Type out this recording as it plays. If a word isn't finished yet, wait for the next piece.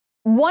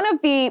one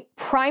of the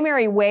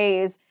primary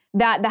ways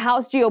that the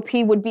House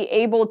GOP would be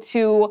able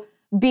to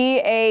be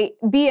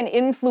an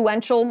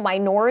influential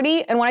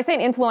minority, and when I say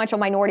an influential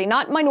minority,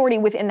 not minority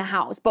within the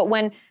House, but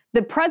when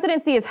the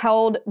presidency is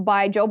held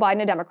by Joe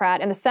Biden, a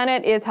Democrat, and the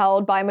Senate is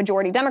held by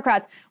majority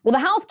Democrats, well, the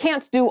House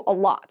can't do a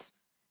lot.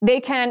 They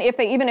can,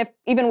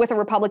 even with a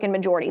Republican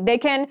majority, they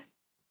can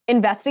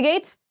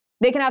investigate,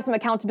 they can have some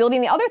accountability.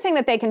 And the other thing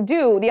that they can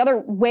do, the other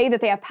way that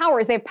they have power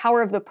is they have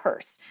power of the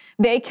purse.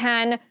 They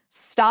can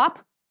stop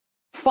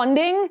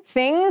funding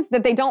things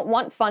that they don't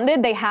want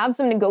funded. They have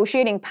some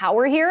negotiating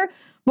power here.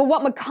 But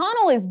what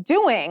McConnell is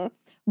doing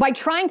by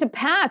trying to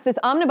pass this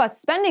omnibus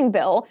spending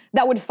bill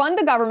that would fund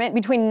the government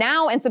between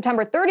now and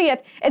September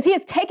 30th is he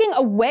is taking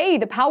away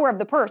the power of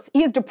the purse.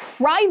 He is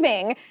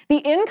depriving the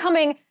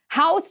incoming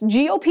House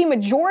GOP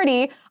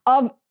majority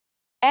of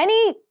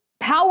any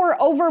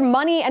power over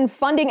money and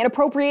funding and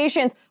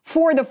appropriations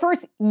for the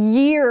first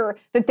year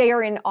that they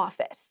are in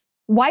office.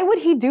 Why would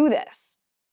he do this?